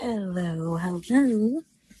Hello, hello.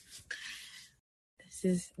 This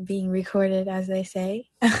is being recorded, as they say.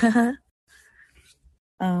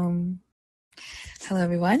 Hello,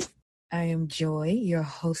 everyone. I am Joy, your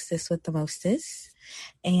hostess with the mostest.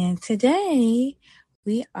 And today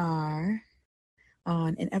we are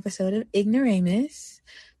on an episode of Ignoramus,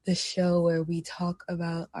 the show where we talk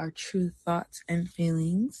about our true thoughts and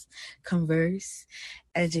feelings, converse,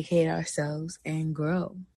 educate ourselves, and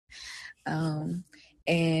grow.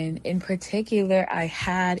 And in particular, I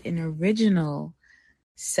had an original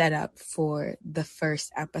setup for the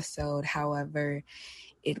first episode. However,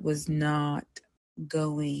 it was not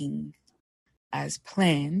going as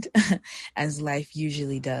planned, as life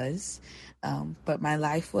usually does. But my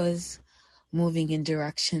life was moving in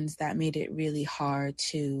directions that made it really hard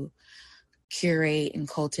to curate and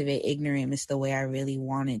cultivate ignoramus the way I really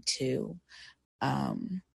wanted to.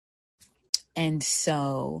 And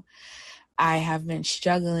so I have been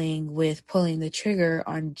struggling with pulling the trigger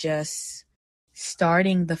on just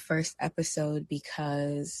starting the first episode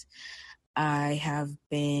because I have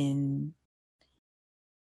been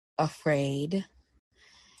afraid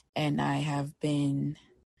and I have been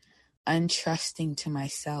untrusting to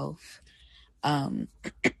myself. And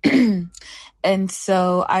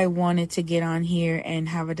so I wanted to get on here and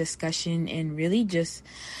have a discussion and really just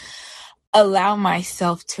allow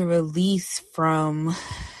myself to release from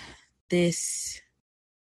this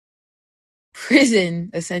prison,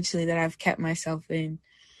 essentially, that I've kept myself in.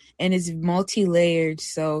 And it's multi-layered,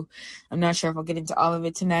 so I'm not sure if I'll get into all of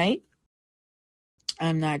it tonight.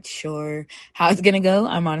 I'm not sure how it's going to go.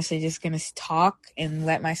 I'm honestly just going to talk and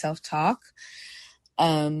let myself talk.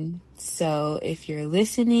 So if you're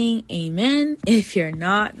listening, amen. If you're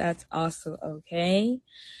not, that's also okay.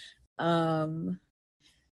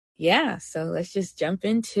 Yeah, so let's just jump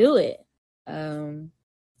into it.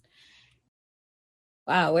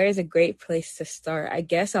 Wow, where is a great place to start? I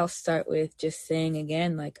guess I'll start with just saying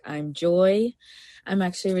again, like, I'm Joy. I'm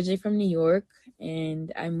actually originally from New York,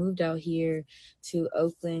 and I moved out here to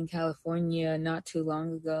Oakland, California not too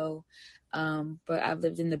long ago. But I've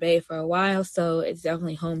lived in the Bay for a while, so it's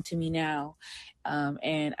definitely home to me now.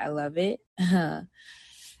 And I love it.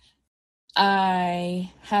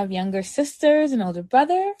 I have younger sisters and older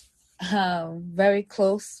brother, very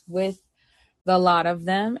close with a lot of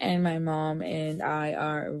them, and my mom and I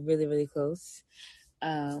are really, really close.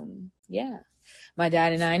 Yeah, my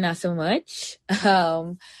dad and I not so much,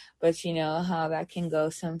 but you know how that can go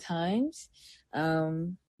sometimes.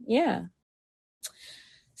 Yeah.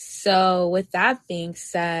 So with that being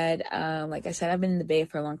said, like I said, I've been in the Bay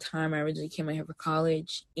for a long time. I originally came out here for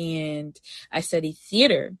college and I studied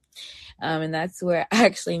theater. And that's where I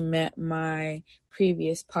actually met my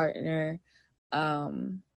previous partner,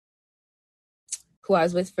 who I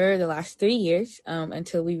was with for the last 3 years,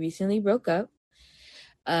 until we recently broke up.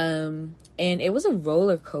 And it was a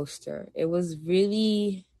roller coaster. It was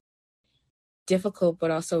really difficult,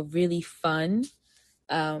 but also really fun.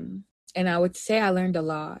 And I would say I learned a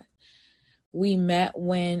lot. We met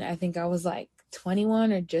when I think I was like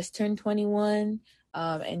 21 or just turned 21.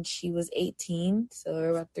 And she was 18. So we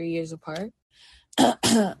were about 3 years apart.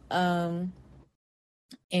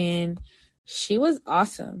 And she was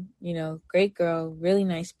awesome, you know, great girl, really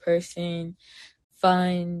nice person,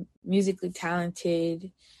 fun, musically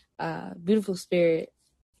talented, beautiful spirit,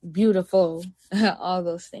 beautiful, all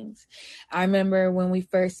those things. I remember when we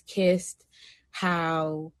first kissed,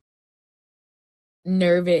 how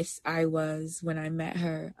nervous I was when I met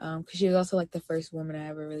her, because she was also like the first woman I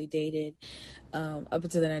ever really dated. Up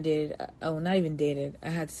until then I dated, not even dated, I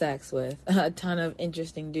had sex with a ton of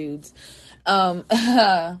interesting dudes. Shout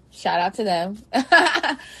out to them.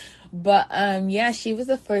 But yeah, she was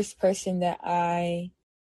the first person that I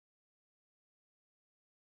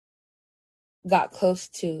got close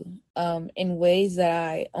to, in ways that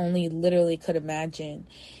I only literally could imagine.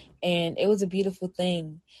 And it was a beautiful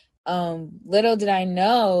thing. Little did I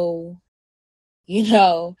know, you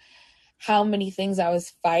know, how many things I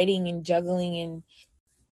was fighting and juggling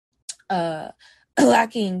and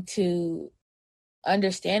lacking to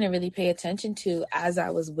understand and really pay attention to as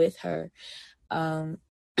I was with her.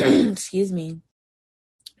 Excuse me.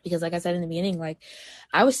 Because like I said in the beginning, like,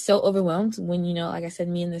 I was so overwhelmed when, you know, like I said,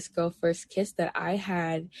 me and this girl first kissed, that I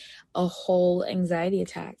had a whole anxiety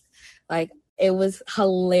attack. Like, it was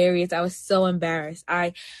hilarious. I was so embarrassed.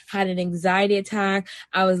 I had an anxiety attack.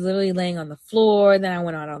 I was literally laying on the floor. Then I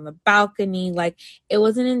went out on the balcony. Like, it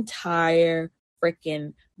was an entire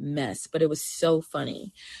freaking mess, but it was so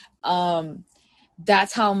funny.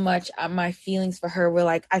 That's how much my feelings for her were.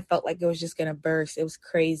 Like, I felt like it was just gonna burst. It was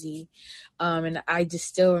crazy. And I just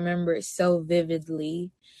still remember it so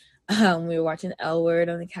vividly. We were watching the L Word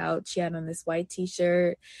on the couch. She had on this white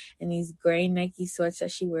t-shirt and these gray Nike sweats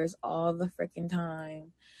that she wears all the freaking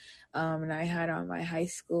time. And I had on my high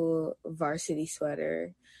school varsity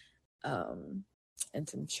sweater, and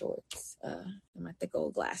some shorts, and my thick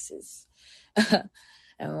old glasses. And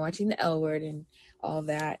we're watching the L Word and all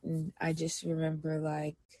that. And I just remember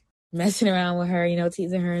like messing around with her,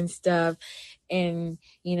 teasing her and stuff. And,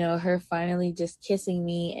 her finally just kissing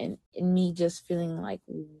me and me just feeling like,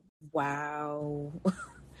 wow.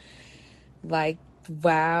 Like,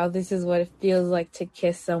 wow, this is what it feels like to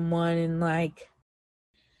kiss someone and like,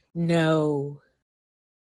 no,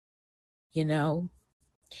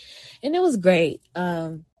 and it was great,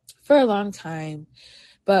 for a long time.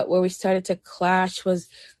 But where we started to clash was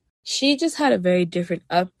she just had a very different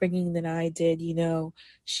upbringing than I did.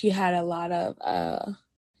 She had a lot of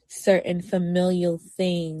certain familial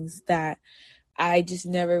things that I just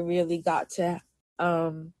never really got to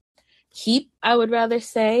keep, I would rather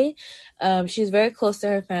say. She was very close to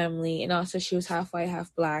her family, and also she was half white,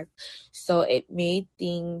 half black. So it made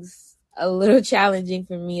things a little challenging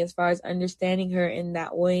for me as far as understanding her in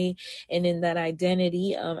that way and in that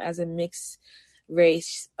identity, as a mixed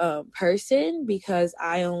race person, because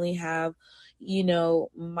I only have,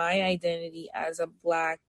 my identity as a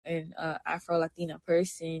black and Afro Latina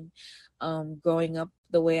person, growing up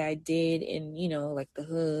the way I did in, like the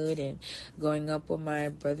hood, and growing up with my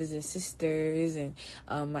brothers and sisters, and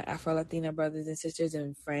my Afro Latina brothers and sisters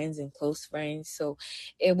and friends and close friends. So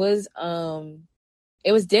it was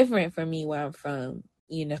different for me where I'm from,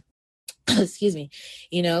 excuse me,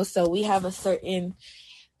 so we have a certain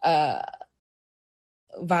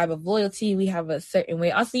vibe of loyalty. We have a certain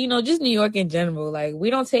way. Also, just New York in general. Like, we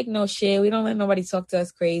don't take no shit. We don't let nobody talk to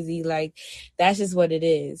us crazy. Like, that's just what it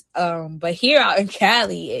is. But here out in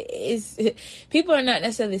Cali, it's people are not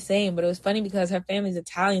necessarily the same. But it was funny because her family's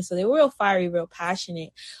Italian, so they were real fiery, real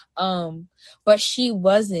passionate. But she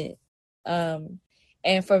wasn't.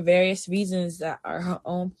 And for various reasons that are her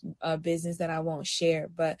own business that I won't share.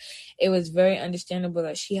 But it was very understandable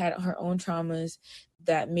that she had her own traumas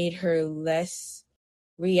that made her less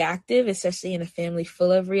reactive, especially in a family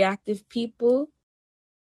full of reactive people.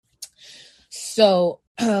 So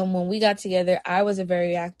when we got together, I was a very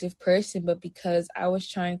reactive person, but because I was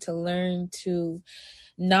trying to learn to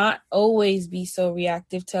not always be so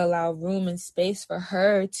reactive, to allow room and space for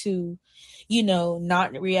her to,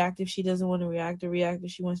 not react if she doesn't want to react, or react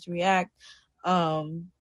if she wants to react.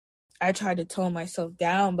 I tried to tone myself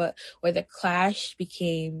down, but where the clash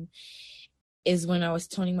became is when I was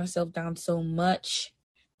toning myself down so much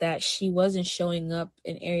that she wasn't showing up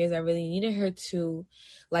in areas I really needed her to,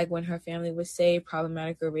 like when her family would say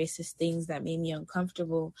problematic or racist things that made me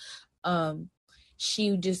uncomfortable.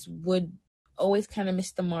 She just would always kind of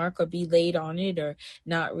miss the mark or be late on it or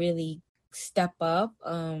not really step up.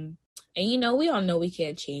 And we all know we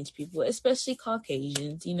can't change people, especially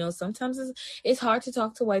Caucasians. Sometimes it's hard to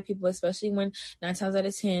talk to white people, especially when 9 times out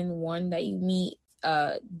of 10, one that you meet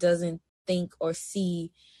doesn't think or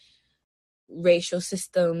see racial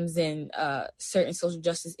systems and certain social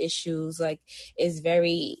justice issues. Like, it's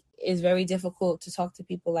very difficult to talk to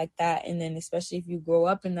people like that. And then especially if you grow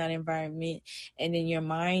up in that environment, and in your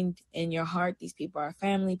mind and your heart these people are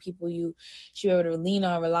family, people you should be able to lean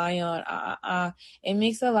on, rely on. It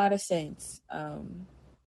makes a lot of sense.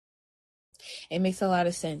 It makes a lot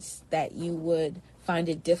of sense that you would find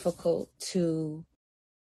it difficult to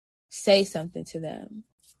say something to them.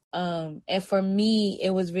 And for me, it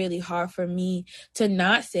was really hard for me to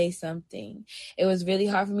not say something. It was really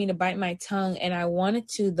hard for me to bite my tongue. And I wanted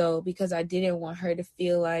to, though, because I didn't want her to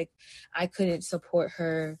feel like I couldn't support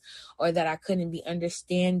her, or that I couldn't be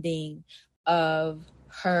understanding of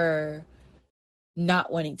her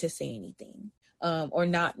not wanting to say anything, or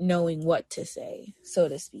not knowing what to say, so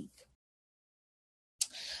to speak.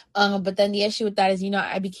 But then the issue with that is,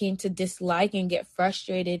 I became to dislike and get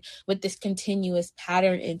frustrated with this continuous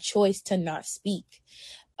pattern and choice to not speak.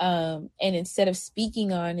 And instead of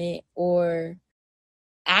speaking on it or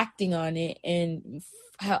acting on it and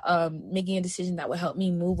making a decision that would help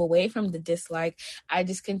me move away from the dislike, I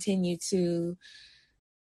just continue to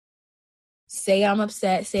say I'm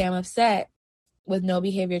upset with no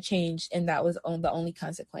behavior change. And that was the only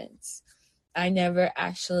consequence. I never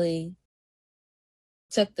actually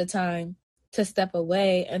took the time to step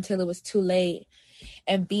away until it was too late.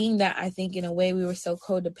 And being that, I think in a way we were so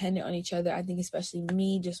codependent on each other, I think especially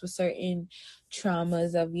me, just with certain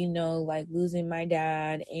traumas of, like losing my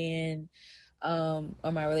dad and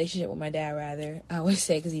or my relationship with my dad, rather, I would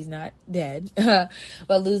say, because he's not dead,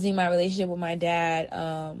 but losing my relationship with my dad,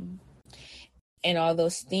 and all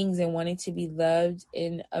those things, and wanting to be loved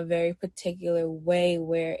in a very particular way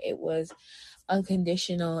where it was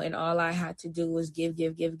unconditional, and all I had to do was give,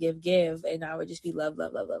 and I would just be loved,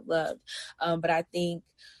 loved, loved, loved, loved. But I think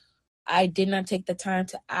I did not take the time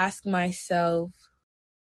to ask myself,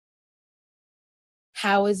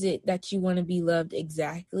 how is it that you want to be loved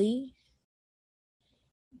exactly?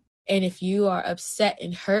 And if you are upset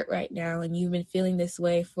and hurt right now, and you've been feeling this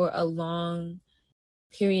way for a long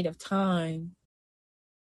period of time,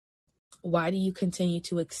 why do you continue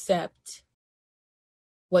to accept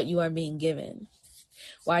what you are being given?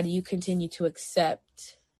 Why do you continue to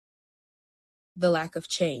accept the lack of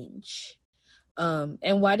change?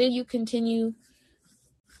 And why do you continue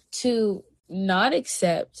to not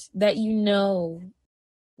accept that you know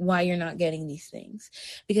why you're not getting these things?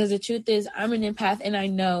 Because the truth is, I'm an empath, and I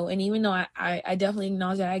know, and even though I definitely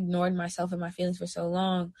acknowledge that I ignored myself and my feelings for so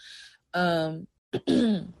long, I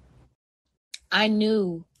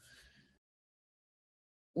knew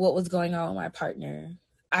what was going on with my partner.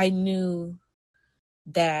 I knew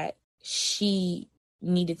that she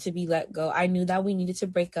needed to be let go. I knew that we needed to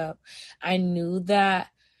break up. I knew that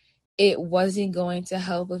it wasn't going to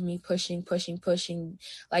help with me pushing.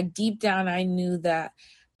 Like, deep down, I knew that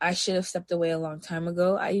I should have stepped away a long time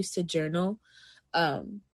ago. I used to journal.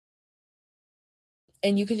 And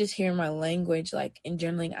you could just hear my language, like, in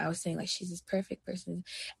journaling, I was saying, like, she's this perfect person.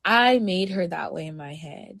 I made her that way in my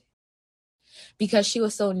head because she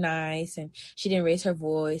was so nice and she didn't raise her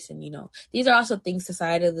voice. And, these are also things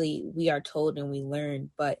societally we are told and we learn.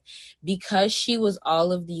 But because she was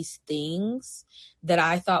all of these things that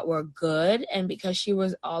I thought were good, and because she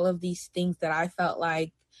was all of these things that I felt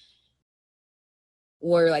like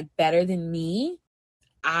were like better than me,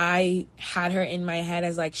 I had her in my head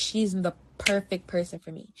as like, she's the perfect person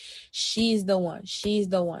for me. She's the one.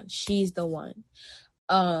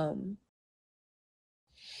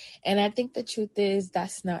 And I think the truth is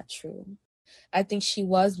that's not true. I think she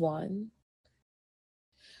was one.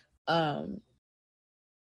 Doesn't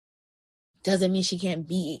mean she can't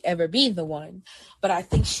ever be the one, but I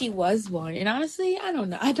think she was one. And honestly, I don't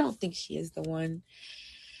know. I don't think she is the one.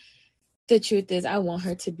 The truth is, I want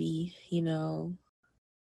her to be, and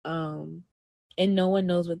no one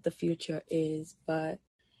knows what the future is, but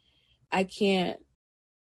I can't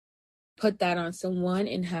put that on someone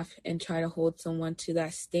and try to hold someone to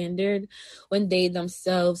that standard when they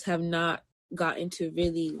themselves have not gotten to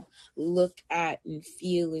really look at and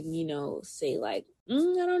feel and say like, I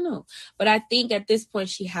don't know. But I think at this point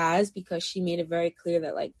she has, because she made it very clear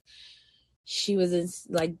that like she was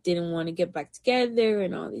like didn't want to get back together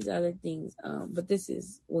and all these other things. But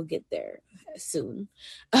we'll get there soon.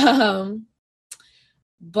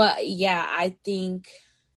 But yeah, I think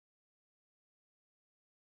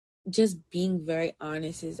just being very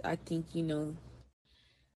honest is, I think,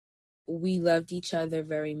 we loved each other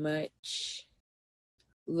very much.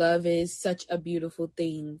 Love is such a beautiful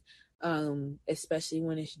thing, especially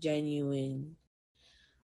when it's genuine.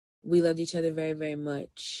 We loved each other very, very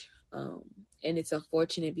much. And it's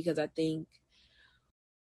unfortunate because I think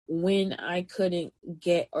when I couldn't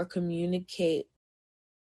get or communicate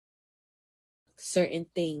certain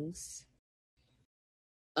things,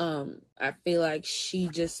 I feel like she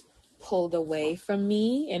just pulled away from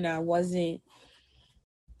me, and I wasn't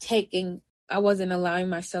allowing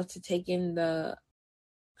myself to take in her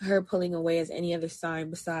pulling away as any other sign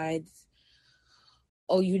besides,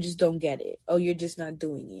 oh, you just don't get it. Oh, you're just not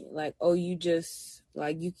doing it. Like, oh, you just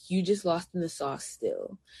lost in the sauce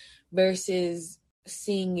still. Versus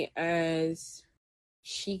seeing it as,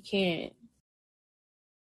 she can't.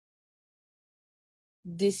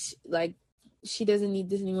 She doesn't need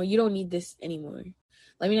this anymore. You don't need this anymore.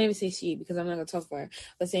 Let me not even say she, because I'm not going to talk for her.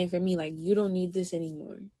 But saying for me, like, you don't need this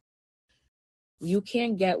anymore. You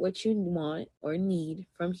can't get what you want or need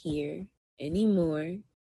from here anymore.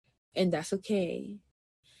 And that's okay.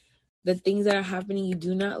 The things that are happening you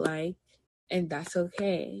do not like, and that's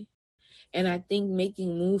okay. And I think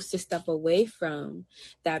making moves to step away from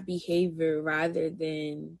that behavior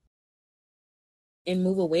and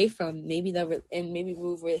move away from maybe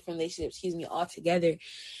move away from relationships, altogether.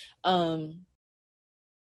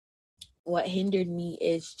 What hindered me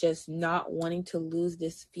is just not wanting to lose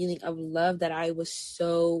this feeling of love that I was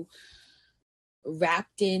so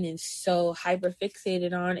wrapped in and so hyper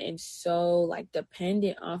fixated on and so like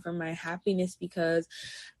dependent on for my happiness, because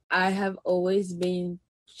I have always been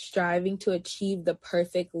striving to achieve the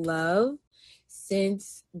perfect love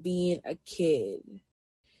since being a kid.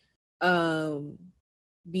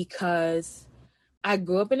 Because I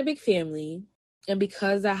grew up in a big family. And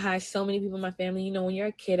because I had so many people in my family, you know, when you're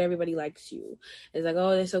a kid, everybody likes you. It's like,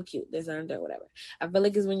 oh, they're so cute, this and that, whatever. I feel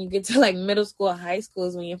like it's when you get to like middle school, high school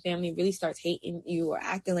is when your family really starts hating you or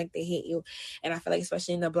acting like they hate you. And I feel like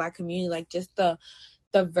especially in the Black community, like just the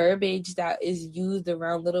verbiage that is used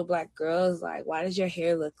around little Black girls, like, why does your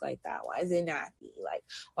hair look like that? Why is it nappy? Like,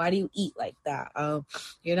 why do you eat like that?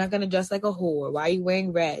 You're not gonna dress like a whore. Why are you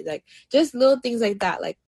wearing red? Like, just little things like that.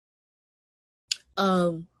 Like,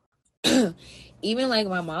 even like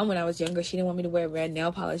my mom when I was younger, she didn't want me to wear red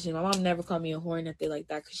nail polish, and my mom never called me a whore or nothing like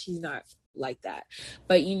that because she's not like that.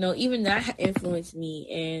 But you know, even that influenced me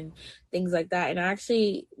and things like that. And I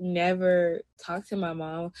actually never talked to my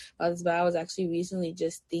mom about this, but I was actually recently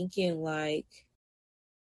just thinking like,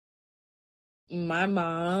 my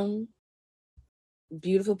mom,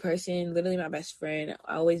 beautiful person, literally my best friend.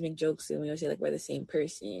 I always make jokes and we always say like we're the same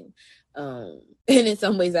person. And in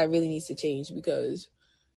some ways that really needs to change because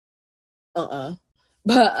but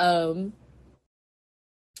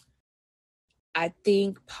I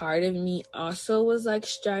think part of me also was like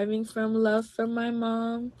striving from love from my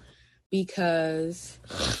mom because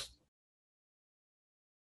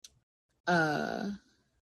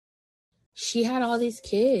she had all these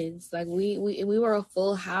kids. Like we were a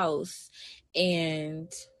full house, and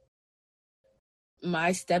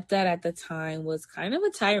my stepdad at the time was kind of a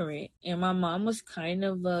tyrant, and my mom was kind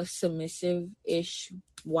of a submissive-ish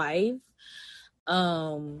wife.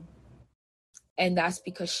 And that's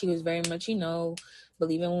because she was very much, you know,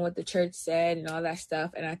 believing in what the church said and all that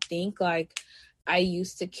stuff. And I think like I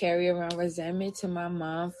used to carry around resentment to my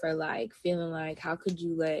mom for like feeling like, how could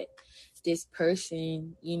you let this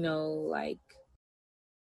person, you know, like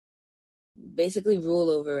basically rule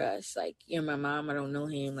over us? Like, you're my mom, I don't know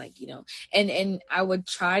him, like, you know. And I would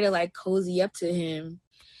try to like cozy up to him,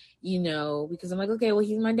 you know, because I'm like, okay, well,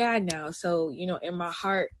 he's my dad now. So, you know, in my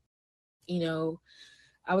heart, you know,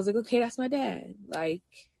 I was like, okay, that's my dad. Like,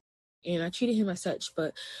 and I treated him as such.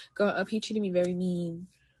 But growing up, he treated me very mean.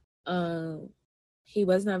 Um, he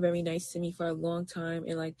was not very nice to me for a long time,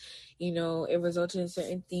 and like, you know, it resulted in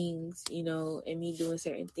certain things, you know, and me doing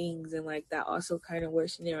certain things, and like that also kind of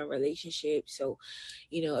worsened our relationship. So,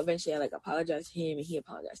 you know, eventually I like apologized to him, and he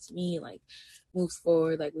apologized to me, and like moves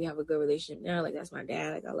forward, like we have a good relationship now. Like, that's my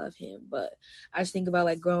dad, like I love him. But I just think about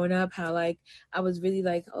like growing up, how like I was really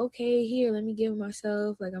like, okay, here, let me give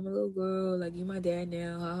myself, like I'm a little girl, like you my dad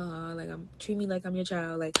now, ha ha ha, like I'm treat me like I'm your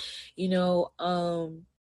child, like, you know.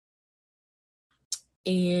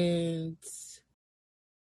 And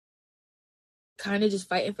kind of just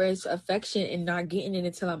fighting for his affection and not getting it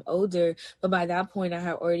until I'm older. But by that point, I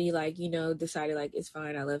had already like, you know, decided like, it's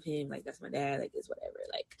fine, I love him, like that's my dad, like it's whatever,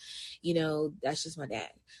 like, you know, that's just my dad.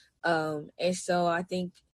 And so I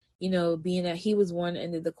think, you know, being that he was one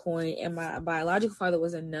end of the coin and my biological father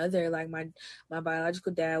was another, like my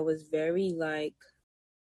biological dad was very like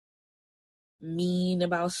mean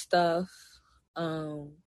about stuff,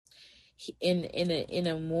 in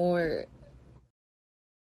a more,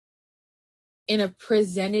 in a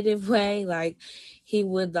presentative way. Like, he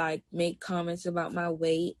would like make comments about my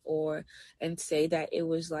weight or and say that it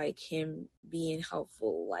was like him being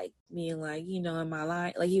helpful, like being like, you know, am I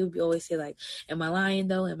lying? Like, he would always say like, am I lying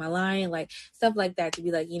though? Am I lying? Like stuff like that, to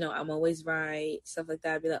be like, you know, I'm always right, stuff like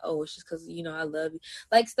that. I'd be like, oh, it's just because, you know, I love you,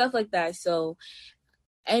 like stuff like that. So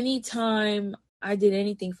anytime I did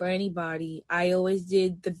anything for anybody, I always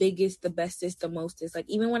did the biggest, the bestest, the mostest. Like,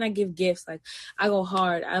 even when I give gifts, like, I go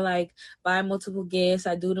hard. I, like, buy multiple gifts.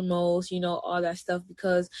 I do the most, you know, all that stuff,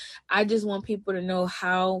 because I just want people to know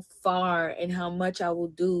how far and how much I will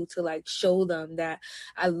do to, like, show them that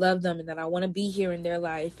I love them and that I want to be here in their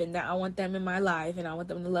life and that I want them in my life and I want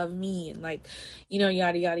them to love me and, like, you know,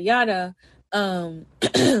 yada, yada, yada.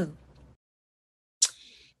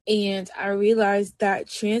 And I realized that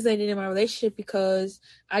translated in my relationship because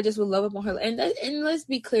I just would love up on her. And let's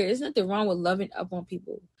be clear, there's nothing wrong with loving up on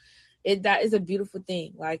people. That is a beautiful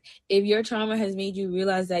thing. Like, if your trauma has made you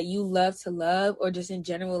realize that you love to love, or just in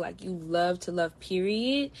general, like you love to love,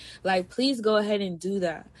 period, like please go ahead and do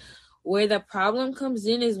that. Where the problem comes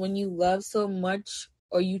in is when you love so much,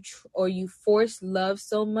 or you force love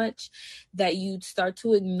so much that you start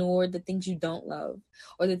to ignore the things you don't love,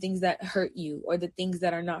 or the things that hurt you, or the things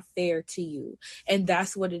that are not fair to you. And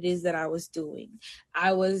that's what it is that I was doing.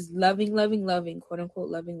 I was loving, loving, loving, quote unquote,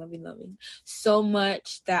 loving, loving, loving so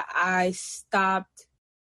much that I stopped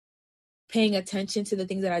paying attention to the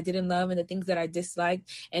things that I didn't love and the things that I disliked.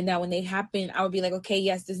 And that when they happen, I would be like, okay,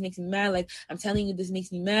 yes, this makes me mad. Like, I'm telling you, this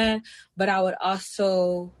makes me mad. But I would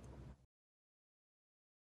also,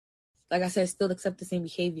 like I said, still accept the same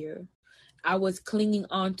behavior. I was clinging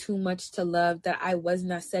on too much to love, that I was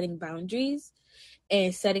not setting boundaries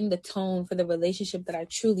and setting the tone for the relationship that I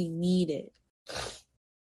truly needed.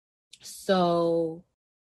 So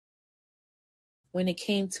when it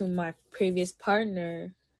came to my previous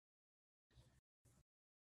partner,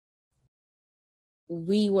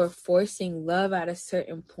 we were forcing love at a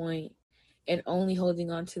certain point and only holding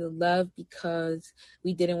on to the love because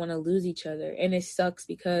we didn't want to lose each other. And it sucks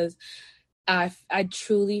because I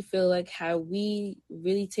truly feel like, had we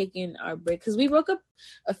really taken our break, because we broke up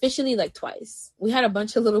officially like twice. We had a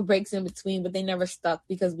bunch of little breaks in between, but they never stuck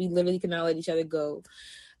because we literally could not let each other go.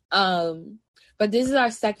 But this is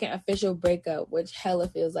our second official breakup, which hella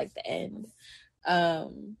feels like the end.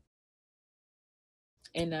 And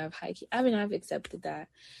I've accepted that.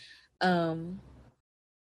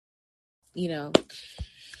 You know.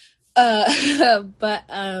 But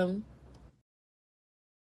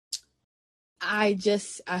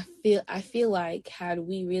I feel like, had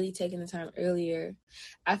we really taken the time earlier,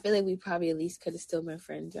 I feel like we probably at least could have still been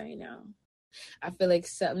friends right now. I feel like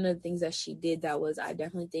some of the things that she did that was, I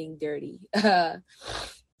definitely think, dirty to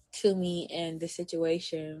me and the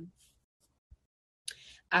situation,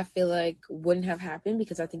 I feel like wouldn't have happened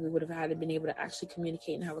because I think we would have had to been able to actually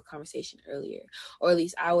communicate and have a conversation earlier, or at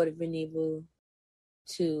least I would have been able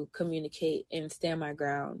to communicate and stand my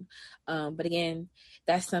ground. But again,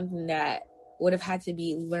 that's something that would have had to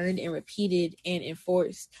be learned and repeated and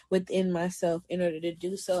enforced within myself in order to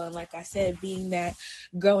do so. And like I said, being that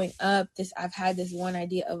growing up, I've had this one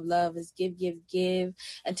idea of love is give, give, give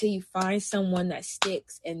until you find someone that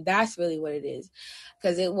sticks. And that's really what it is.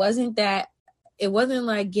 Because it wasn't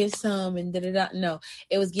like give some and da-da-da. No,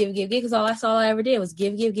 it was give, give, give, because that's all I ever did was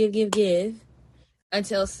give, give, give, give, give.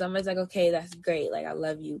 Until somebody's like, okay, that's great. Like, I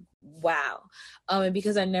love you. Wow. And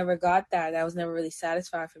because I never got that was never really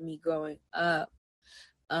satisfied for me growing up.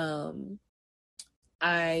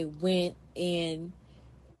 I went and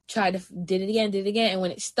did it again. And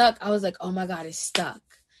when it stuck, I was like, oh my God, it's stuck.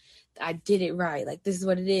 I did it right. Like, this is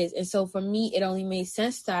what it is. And so for me, it only made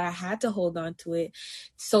sense that I had to hold on to it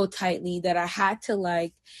so tightly, that I had to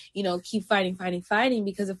keep fighting,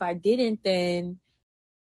 because if I didn't, then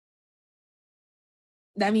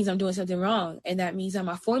that means I'm doing something wrong. And that means that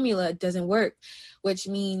my formula doesn't work, which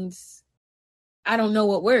means I don't know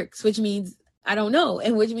what works, which means I don't know,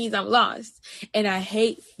 and which means I'm lost. And I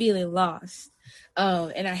hate feeling lost.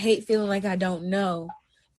 And I hate feeling like I don't know.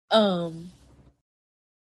 And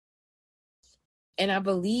I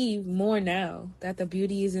believe more now that the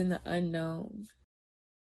beauty is in the unknown.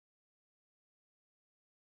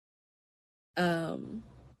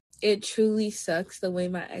 It truly sucks the way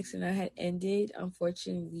my ex and I had ended.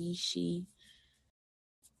 Unfortunately, she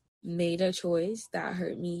made a choice that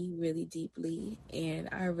hurt me really deeply, and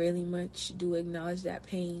I really much do acknowledge that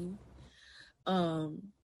pain. And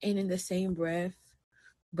in the same breath,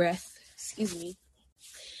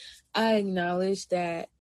 I acknowledge that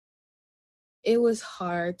it was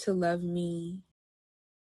hard to love me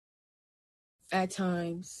at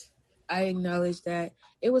times. I acknowledge that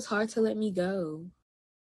it was hard to let me go.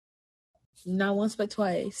 Not once, but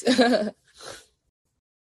twice.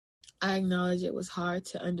 I acknowledge it was hard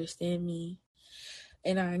to understand me.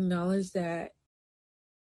 And I acknowledge that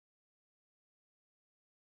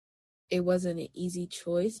it wasn't an easy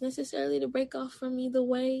choice necessarily to break off from me the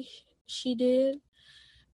way she did.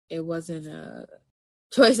 It wasn't a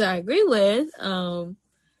choice I agree with. And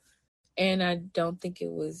I don't think it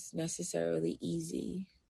was necessarily easy.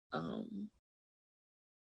 And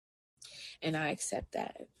I accept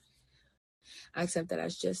that. I accept that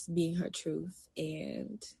as just being her truth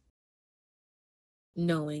and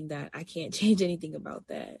knowing that I can't change anything about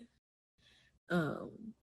that.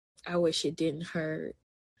 I wish it didn't hurt.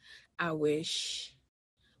 I wish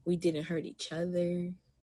we didn't hurt each other.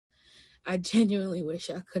 I genuinely wish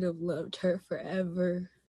I could have loved her forever.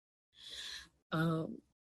 Because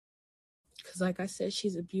like I said,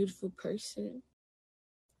 she's a beautiful person.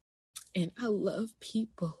 And I love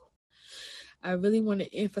people. I really want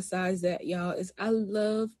to emphasize that, y'all, is I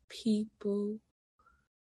love people.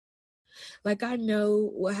 Like, I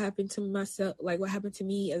know what happened to myself, like what happened to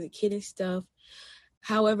me as a kid and stuff.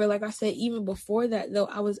 However, like I said, even before that, though,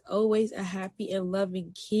 I was always a happy and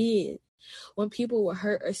loving kid. When people were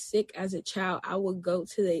hurt or sick as a child, I would go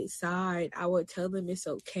to their side. I would tell them it's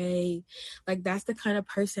okay. Like, that's the kind of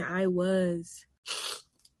person I was.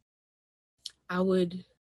 I would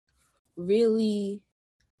really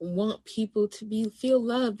want people to feel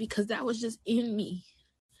loved because that was just in me.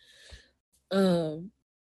 And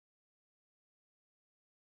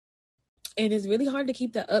it's really hard to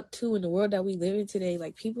keep that up too in the world that we live in today.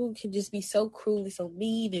 Like, people can just be so cruel and so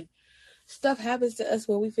mean and stuff happens to us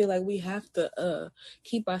where we feel like we have to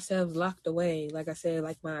keep ourselves locked away. Like I said,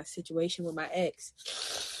 like my situation with my ex.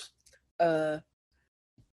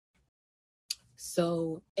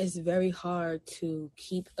 So it's very hard to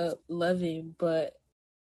keep up loving, because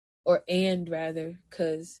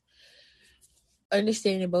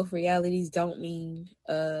understanding both realities don't mean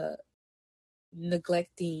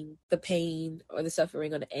neglecting the pain or the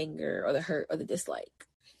suffering or the anger or the hurt or the dislike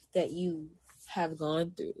that you have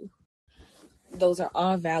gone through. Those are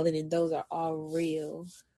all valid and those are all real.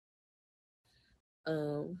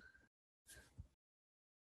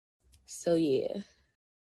 So yeah,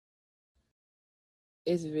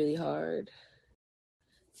 it's really hard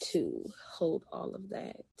to hold all of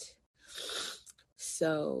that.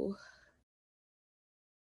 So,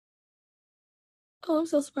 I'm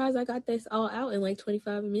so surprised I got this all out in like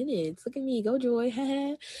 25 minutes. Look at me, go Joy.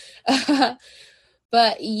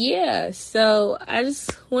 But yeah, so I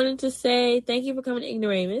just wanted to say thank you for coming to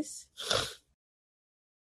Ignoramus.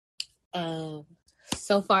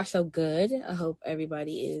 So far so good. I hope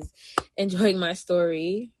everybody is enjoying my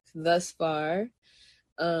story thus far.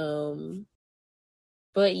 But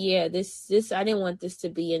yeah, this I didn't want this to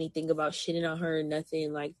be anything about shitting on her or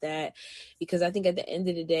nothing like that, because I think at the end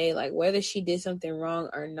of the day, like whether she did something wrong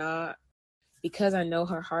or not, because I know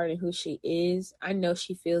her heart and who she is, I know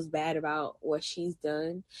she feels bad about what she's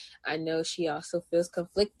done. I know she also feels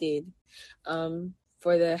conflicted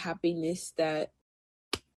for the happiness that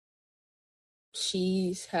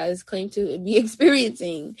she has claimed to be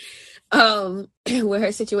experiencing with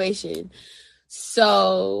her situation.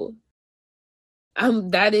 So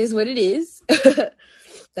that is what it is.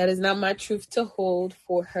 That is not my truth to hold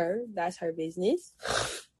for her. That's her business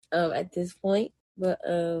at this point. But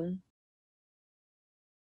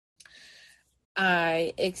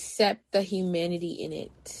I accept the humanity in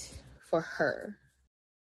it for her.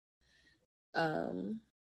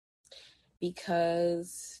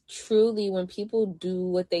 Because truly, when people do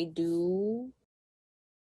what they do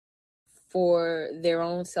for their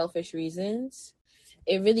own selfish reasons,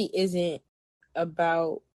 it really isn't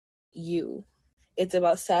about you. It's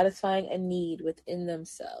about satisfying a need within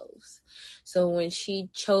themselves. So when she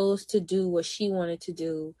chose to do what she wanted to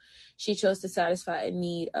do, she chose to satisfy a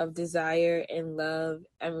need of desire and love,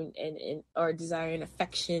 and or desire and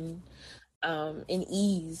affection, and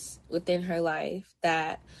ease within her life,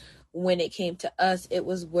 that when it came to us, it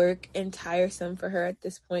was work and tiresome for her at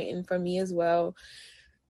this point, and for me as well.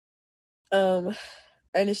 And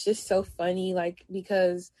it's just so funny, like,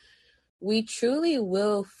 because we truly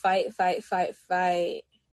will fight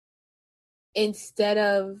instead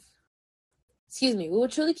of, we will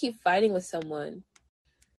truly keep fighting with someone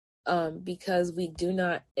because we do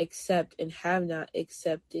not accept and have not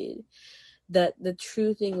accepted that the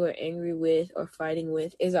true thing we're angry with or fighting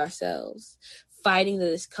with is ourselves. Fighting the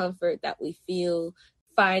discomfort that we feel,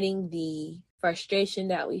 fighting the frustration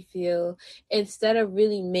that we feel, instead of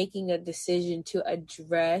really making a decision to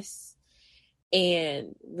address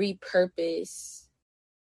and repurpose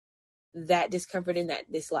that discomfort and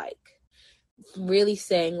that dislike. Really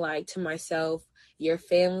saying, like, to myself, your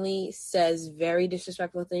family says very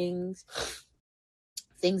disrespectful things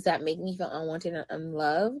that make me feel unwanted and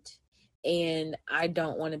unloved, and I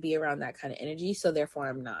don't want to be around that kind of energy, so therefore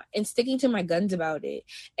I'm not. And sticking to my guns about it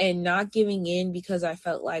and not giving in because I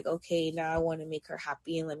felt like, okay, now I want to make her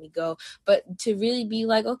happy and let me go. But to really be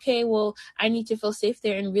like, okay, well, I need to feel safe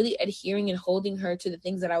there, and really adhering and holding her to the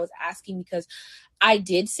things that I was asking, because I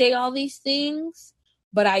did say all these things,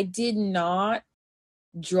 but I did not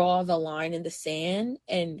draw the line in the sand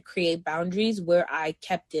and create boundaries where I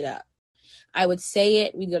kept it up. I would say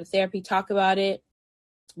it, we'd go to therapy, talk about it,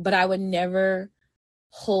 but I would never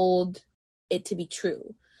hold it to be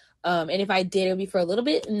true. And if I did, it would be for a little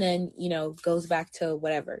bit and then, goes back to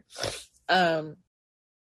whatever. And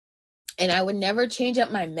I would never change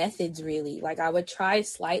up my methods, really. Like, I would try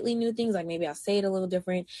slightly new things. Like, maybe I'll say it a little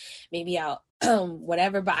different. Maybe I'll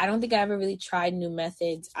whatever. But I don't think I ever really tried new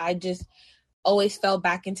methods. I just always fell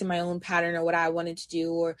back into my own pattern or what I wanted to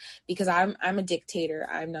do, or because I'm a dictator.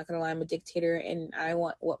 I'm not gonna lie, I'm a dictator, and I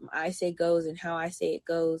want what I say goes and how I say it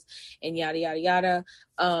goes, and yada yada yada.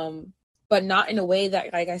 But not in a way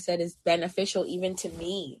that, like I said, is beneficial even to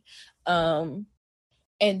me. And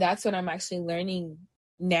that's what I'm actually learning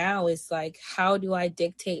now, is like, how do I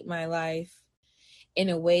dictate my life in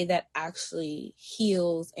a way that actually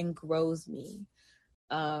heals and grows me?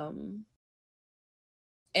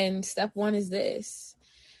 And step one is this.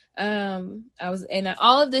 All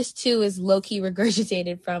of this too is low-key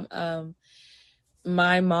regurgitated from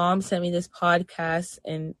my mom sent me this podcast,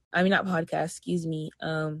 and I mean, not podcast, excuse me,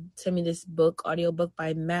 sent me this audiobook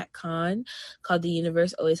by Matt Kahn called The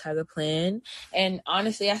Universe Always Has a Plan. And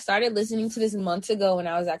honestly, I started listening to this months ago when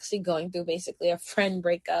I was actually going through basically a friend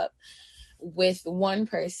breakup with one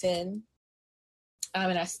person.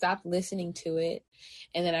 And I stopped listening to it.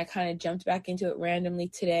 And then I kind of jumped back into it randomly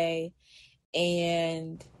today.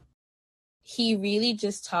 And he really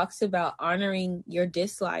just talks about honoring your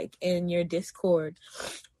dislike and your discord.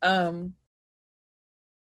 And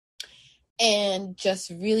just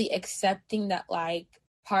really accepting that, like,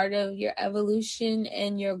 part of your evolution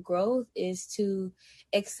and your growth is to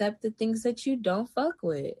accept the things that you don't fuck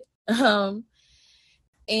with.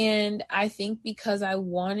 And I think because I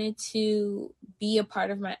wanted to be a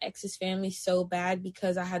part of my ex's family so bad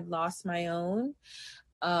because I had lost my own,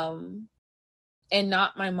 and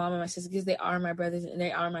not my mom and my sister, because they are my brothers and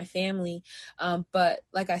they are my family. But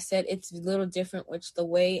like I said, it's a little different, which the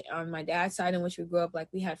way on my dad's side in which we grew up, like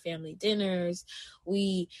we had family dinners,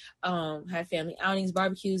 we had family outings,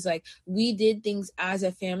 barbecues, like we did things as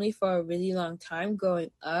a family for a really long time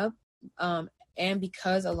growing up. And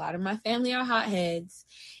because a lot of my family are hotheads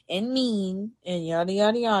and mean and yada,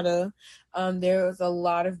 yada, yada, there was a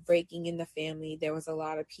lot of breaking in the family. There was a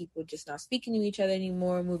lot of people just not speaking to each other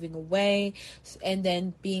anymore, moving away. And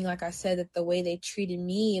then being, like I said, that the way they treated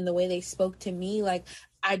me and the way they spoke to me, like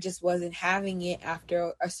I just wasn't having it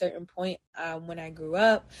after a certain point when I grew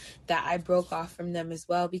up, that I broke off from them as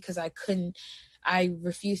well because I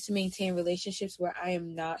refused to maintain relationships where I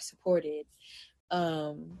am not supported.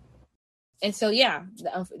 And so, yeah,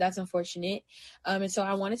 that's unfortunate. And so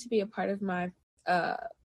I wanted to be a part of my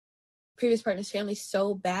previous partner's family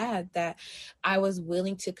so bad that I was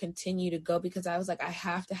willing to continue to go because I was like, I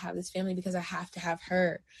have to have this family because I have to have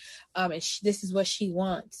her. And this is what she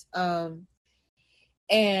wants. And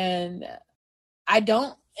I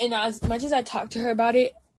don't, and as much as I talked to her about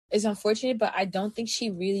it, it's unfortunate, but I don't think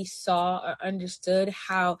she really saw or understood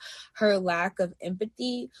how her lack of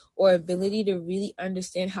empathy or ability to really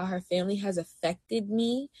understand how her family has affected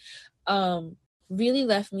me really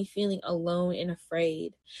left me feeling alone and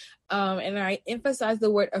afraid. And I emphasize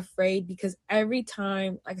the word afraid because every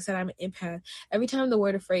time, like I said, I'm an empath. Every time the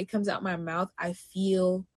word afraid comes out my mouth, I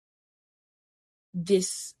feel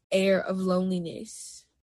this air of loneliness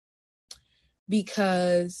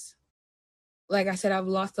because, like I said, I've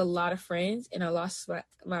lost a lot of friends, and I lost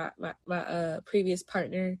my previous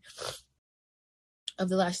partner of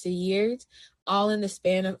the last 2 years, all in the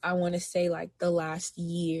span of, I want to say, like the last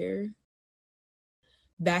year,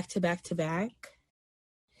 back to back to back.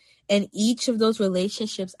 And each of those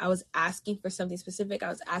relationships, I was asking for something specific. I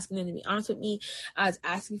was asking them to be honest with me. I was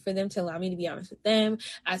asking for them to allow me to be honest with them.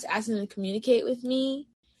 I was asking them to communicate with me.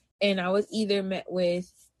 And I was either met with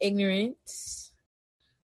ignorance,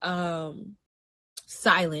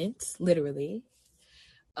 silence, literally,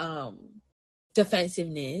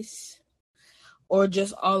 defensiveness, or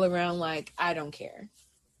just all around like, I don't care.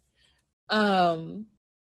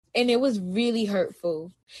 And it was really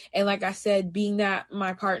hurtful. And like I said, being that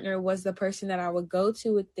my partner was the person that I would go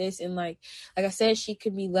to with this, and like I said, she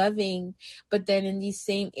could be loving, but then in these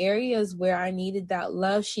same areas where I needed that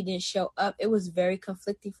love, she didn't show up. It was very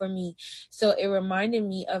conflicting for me. So it reminded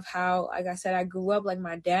me of how, like I said, I grew up like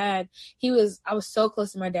my dad. I was so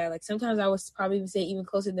close to my dad. Like sometimes I was probably even say even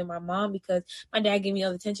closer than my mom because my dad gave me all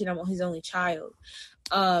the attention. I'm his only child.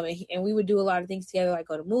 And we would do a lot of things together, like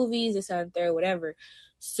go to movies, this, that, and third, whatever.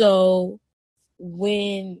 So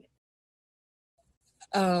when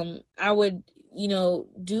I would,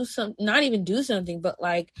 do not even do something, but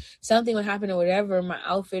like something would happen or whatever, my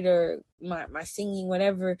outfit or my singing,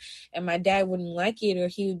 whatever, and my dad wouldn't like it, or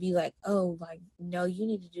he would be like, oh, like, no, you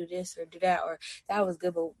need to do this or do that, or that was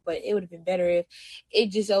good, but it would have been better if.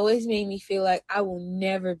 It just always made me feel like I will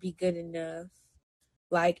never be good enough,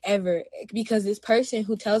 like ever, because this person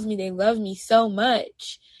who tells me they love me so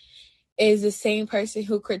much is the same person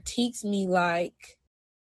who critiques me like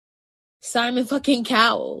Simon fucking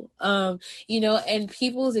Cowell. And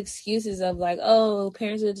people's excuses of like, oh,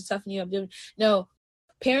 parents are to toughen you up. No,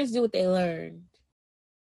 parents do what they learn.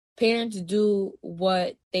 Parents do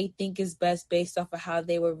what they think is best based off of how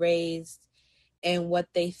they were raised and what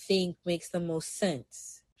they think makes the most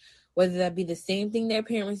sense. Whether that be the same thing their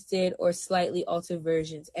parents did or slightly altered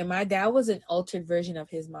versions. And my dad was an altered version of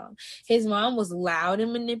his mom. His mom was loud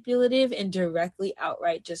and manipulative and directly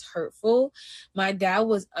outright just hurtful. My dad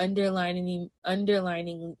was underliningly,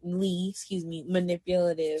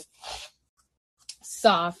 manipulative,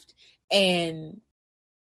 soft, and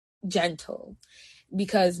gentle.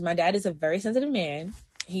 Because my dad is a very sensitive man.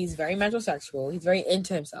 He's very metrosexual. He's very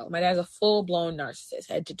into himself. My dad's a full-blown narcissist,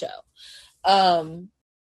 head to toe.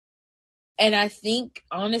 And I think,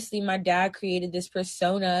 honestly, my dad created this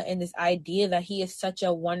persona and this idea that he is such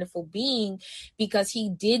a wonderful being because he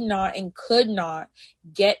did not and could not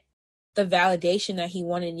get the validation that he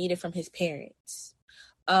wanted and needed from his parents.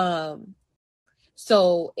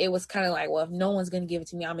 So it was kind of like, well, if no one's going to give it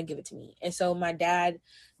to me, I'm going to give it to me. And so my dad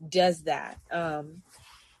does that. And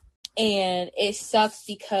it sucks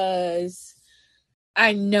because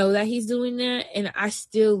I know that he's doing that, and I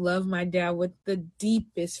still love my dad with the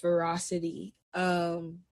deepest ferocity.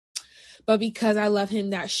 But because I love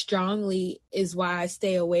him that strongly is why I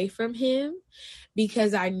stay away from him,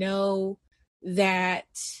 because I know that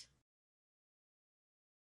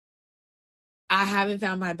I haven't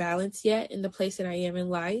found my balance yet in the place that I am in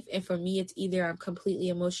life. And for me, it's either I'm completely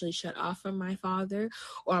emotionally shut off from my father,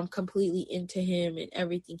 or I'm completely into him and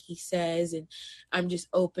everything he says. And I'm just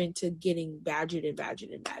open to getting badgered and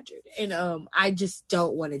badgered and badgered. And I just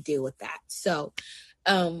don't want to deal with that. So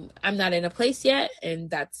I'm not in a place yet. And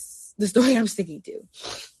that's the story I'm sticking to.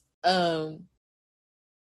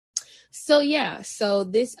 So yeah, so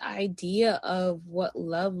this idea of what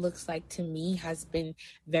love looks like to me has been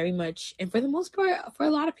very much, and for the most part, for a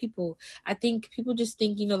lot of people, I think people just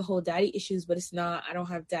think, the whole daddy issues, but it's not. I don't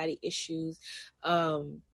have daddy issues. I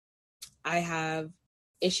have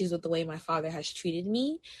issues with the way my father has treated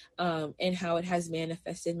me, and how it has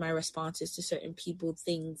manifested my responses to certain people,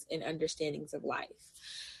 things, and understandings of life.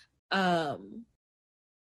 And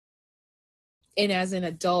as an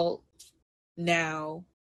adult now,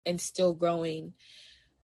 and still growing,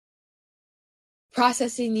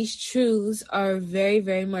 processing these truths are very,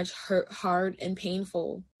 very much hard and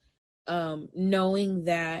painful. Knowing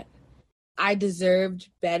that I deserved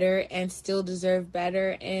better and still deserve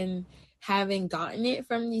better, and having gotten it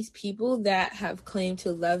from these people that have claimed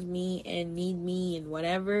to love me and need me and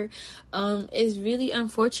whatever, is really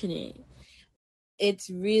unfortunate. It's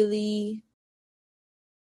really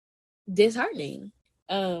disheartening.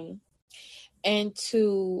 And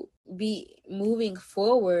to be moving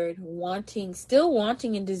forward, still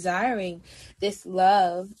wanting and desiring this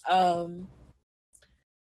love,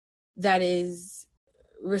 that is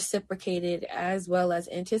reciprocated as well as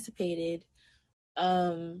anticipated,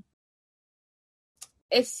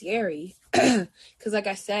 it's scary. Because like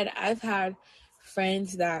I said, I've had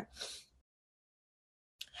friends that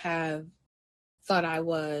have thought I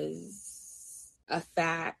was a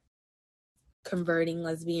fat converting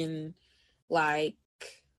lesbian, like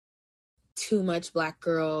too much black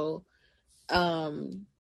girl,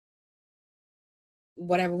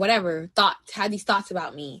 whatever had these thoughts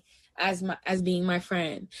about me as being my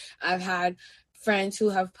friend. I've had friends who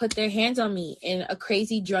have put their hands on me in a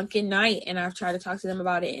crazy drunken night, and I've tried to talk to them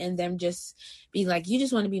about it, and them just be like, you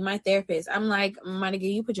just want to be my therapist. I'm like, my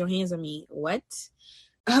nigga, you put your hands on me, what?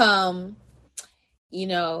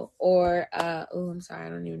 Or I'm sorry, I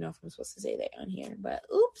don't even know if I'm supposed to say that on here, but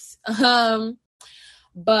oops.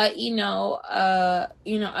 But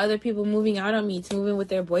other people moving out on me, to moving with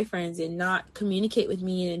their boyfriends and not communicate with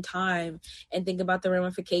me in time and think about the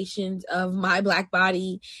ramifications of my black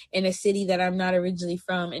body in a city that I'm not originally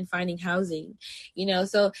from, and finding housing,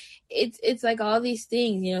 so it's like all these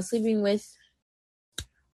things, sleeping with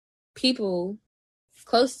people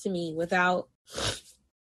close to me without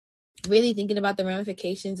really thinking about the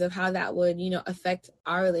ramifications of how that would, affect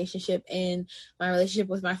our relationship and my relationship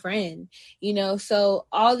with my friend, so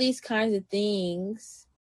all these kinds of things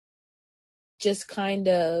just kind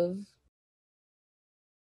of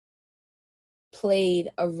played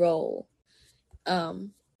a role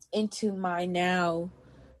into my now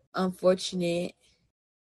unfortunate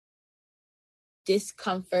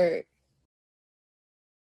discomfort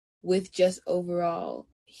with just overall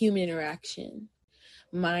human interaction,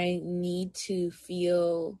 my need to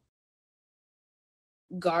feel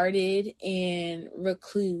guarded and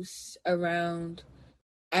recluse around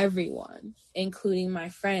everyone, including my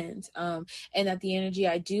friends, and that the energy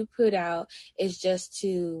I do put out is just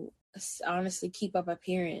to honestly keep up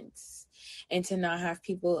appearance, and to not have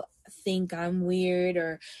people think I'm weird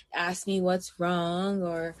or ask me what's wrong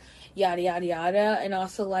or yada yada yada. And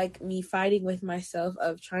also like me fighting with myself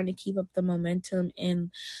of trying to keep up the momentum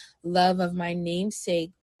and love of my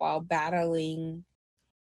namesake while battling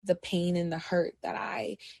the pain and the hurt that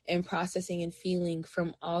I am processing and feeling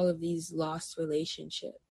from all of these lost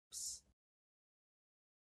relationships.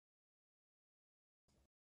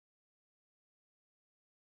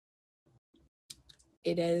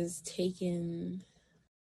 It has taken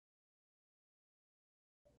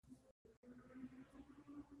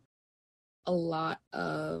a lot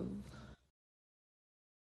of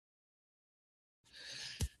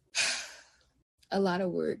a lot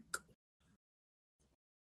of work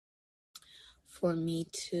for me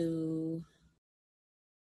to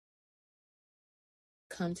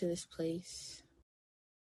come to this place.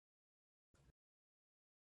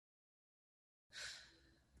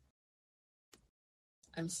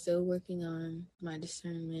 I'm still working on my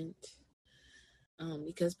discernment,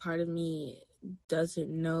 because part of me doesn't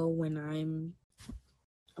know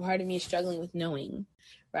part of me is struggling with knowing,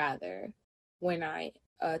 rather, when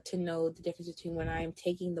to know the difference between when I am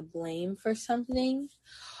taking the blame for something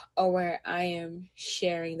or where I am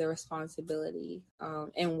sharing the responsibility,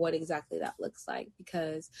 and what exactly that looks like.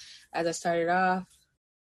 Because as I started off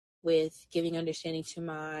with giving understanding to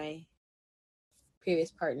my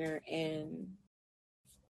previous partner and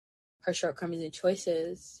her shortcomings and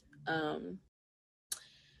choices,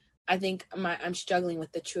 I think I'm struggling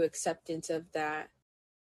with the true acceptance of that.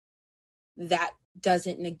 That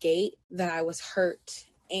doesn't negate that I was hurt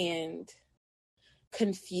and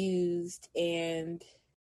confused and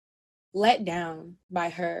let down by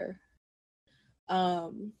her.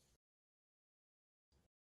 And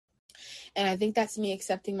I think that's me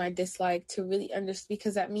accepting my dislike to really understand,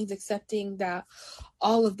 because that means accepting that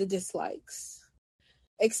all of the dislikes,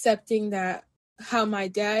 accepting that how my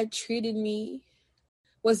dad treated me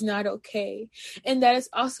was not okay, and that it's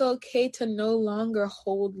also okay to no longer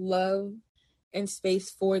hold love and space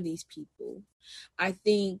for these people. I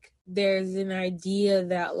think there's an idea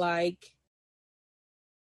that, like,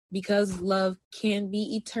 because love can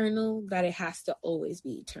be eternal, that it has to always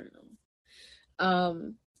be eternal.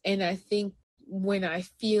 And I think when I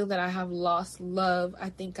feel that I have lost love, I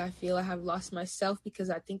think I feel I have lost myself, because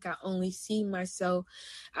I think I only see myself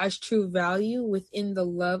as true value within the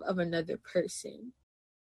love of another person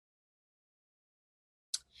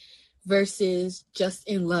versus just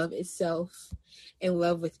in love itself and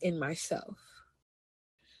love within myself.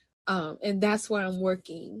 And that's why I'm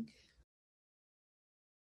working.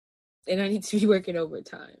 And I need to be working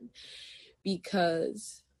overtime,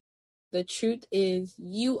 because the truth is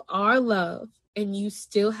you are love and you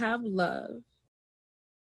still have love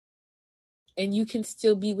and you can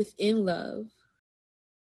still be within love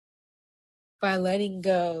by letting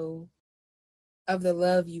go of the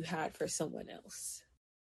love you had for someone else.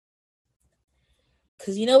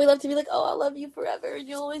 Because, we love to be like, oh, I love you forever and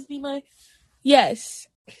you'll always be my... Yes.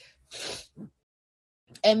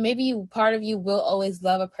 And maybe part of you will always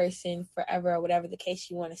love a person forever, or whatever the case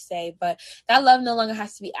you want to say, but that love no longer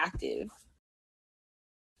has to be active.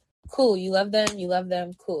 Cool, you love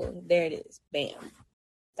them, cool. There it is. Bam.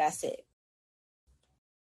 That's it.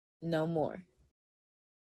 No more.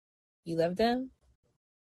 You love them,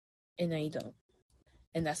 and now you don't.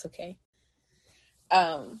 And that's okay.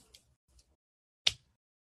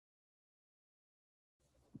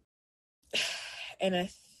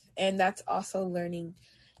 And that's also learning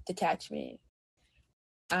detachment.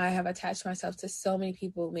 I have attached myself to so many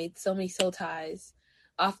people, made so many soul ties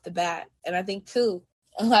off the bat. And I think too,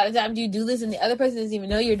 a lot of times you do this and the other person doesn't even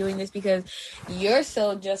know you're doing this, because you're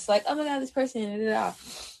so just like, oh my God, this person,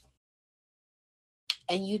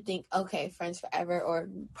 and you think, okay, friends forever or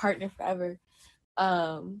partner forever.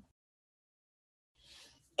 And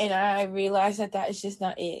I realized that is just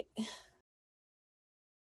not it.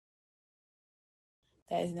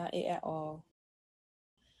 That is not it at all.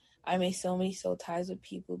 I made so many soul ties with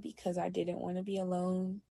people because I didn't want to be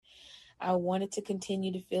alone. I wanted to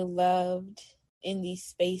continue to feel loved in these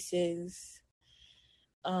spaces.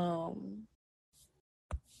 And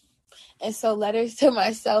so letters to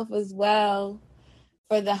myself as well,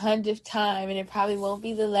 for the 100th time, and it probably won't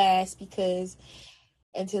be the last, because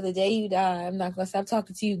until the day you die, I'm not going to stop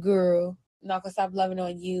talking to you, girl. I'm not going to stop loving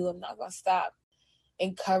on you. I'm not going to stop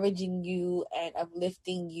encouraging you and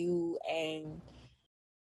uplifting you and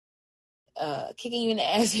kicking you in the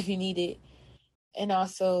ass if you need it, and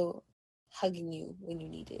also hugging you when you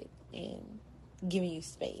need it and giving you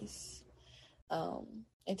space,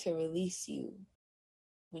 and to release you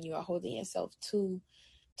when you are holding yourself too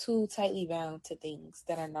tightly bound to things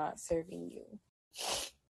that are not serving you.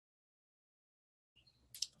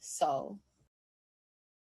 So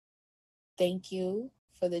thank you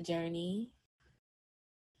for the journey.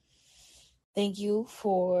 Thank you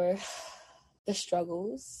for the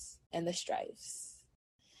struggles and the strifes.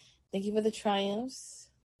 Thank you for the triumphs.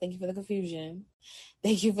 Thank you for the confusion.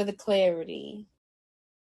 Thank you for the clarity.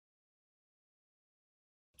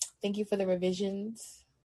 Thank you for the revisions.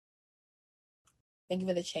 Thank you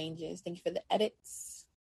for the changes. Thank you for the edits.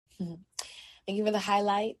 Thank you for the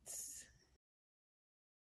highlights.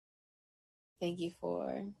 Thank you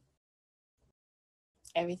for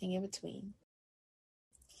everything in between.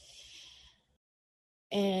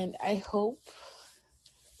 And I hope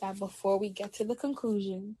that before we get to the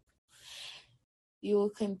conclusion, you will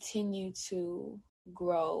continue to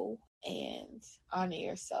grow and honor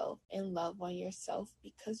yourself and love on yourself,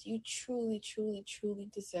 because you truly, truly, truly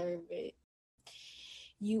deserve it.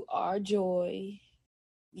 You are joy.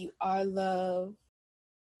 You are love.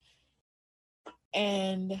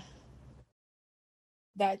 And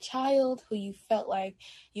that child who you felt like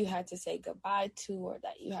you had to say goodbye to, or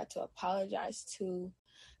that you had to apologize to,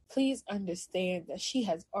 please understand that she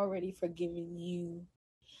has already forgiven you.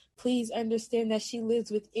 Please understand that she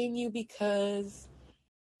lives within you, because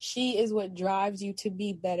she is what drives you to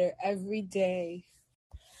be better every day.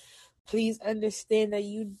 Please understand that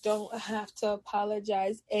you don't have to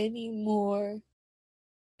apologize anymore,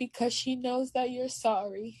 because she knows that you're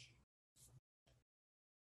sorry.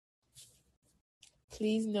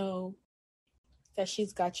 Please know that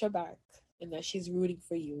she's got your back and that she's rooting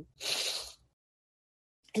for you,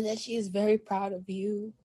 and that she is very proud of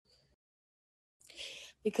you,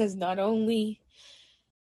 because not only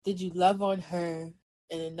did you love on her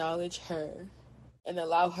and acknowledge her and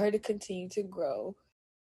allow her to continue to grow,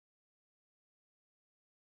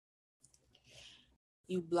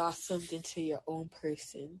 you blossomed into your own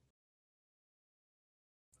person,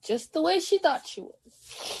 just the way she thought you would.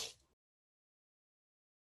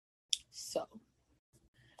 So,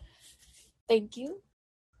 thank you.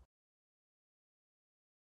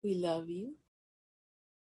 We love you.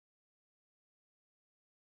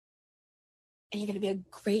 And you're going to be a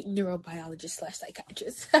great neurobiologist /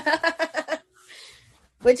 psychiatrist.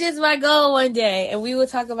 Which is my goal one day. And we will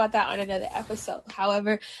talk about that on another episode.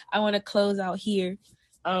 However, I want to close out here.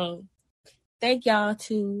 Thank y'all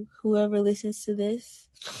to whoever listens to this.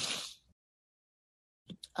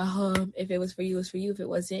 If it was for you, it's for you. If it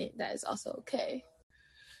wasn't, that is also okay.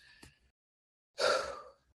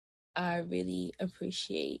 I really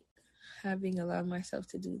appreciate having allowed myself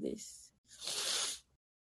to do this.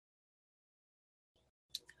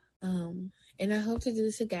 And I hope to do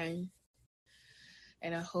this again.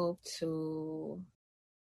 And I hope to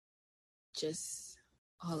just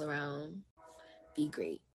all around be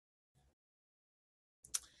great.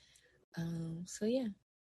 So yeah.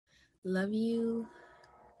 Love you.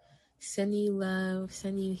 Send you love.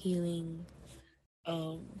 Send you healing.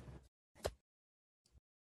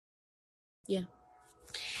 Yeah.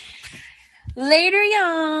 Later,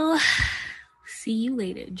 y'all. See you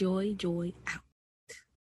later. Joy, joy out.